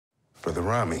Brother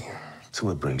Ramy, so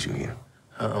what brings you here?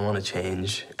 I want to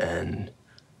change, and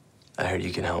I heard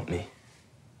you can help me.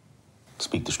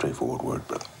 Speak the straightforward word,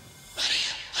 brother.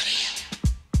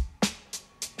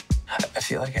 I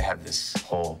feel like I have this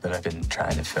hole that I've been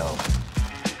trying to fill.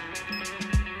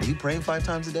 Are you praying 5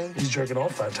 times a day? He's jerking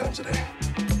off 5 times a day.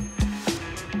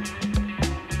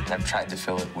 I've tried to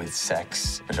fill it with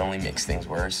sex, but it only makes things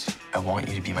worse. I want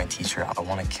you to be my teacher. I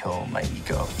want to kill my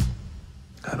ego.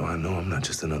 How do I know I'm not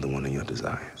just another one of your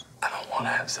desires? I don't want to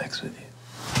have sex with you.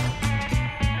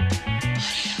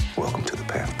 Welcome to the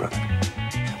path, brother.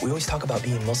 We always talk about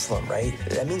being Muslim, right?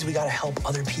 That means we gotta help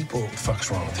other people. What the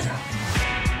fuck's wrong with you?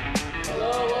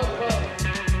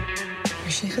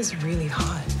 Your sheikh is really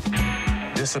hot.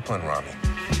 Discipline, Ramy.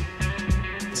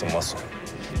 It's a muscle.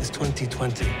 It's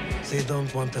 2020. They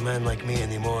don't want a man like me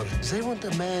anymore. They want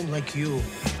a man like you.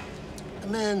 A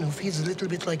man who feels a little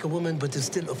bit like a woman, but is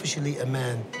still officially a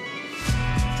man.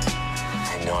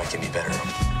 I know I can be better.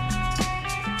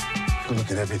 You look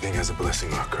at everything as a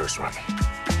blessing or a curse, Ramy.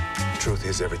 The truth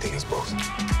is, everything is both.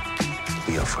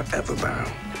 We are forever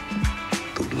bound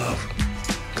through love,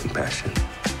 compassion,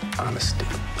 honesty.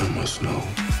 I must know,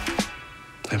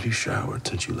 have you showered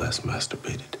since you last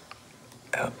masturbated?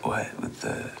 What? With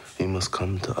the... You must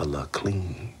come to Allah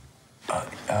clean.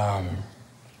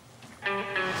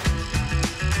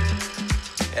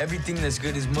 Everything that's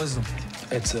good is Muslim.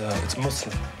 It's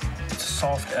Muslim. It's a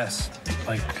soft S,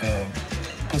 like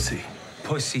pussy.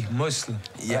 Pussy Muslim.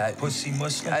 Yeah, pussy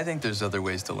Muslim. I think there's other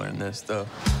ways to learn this, though.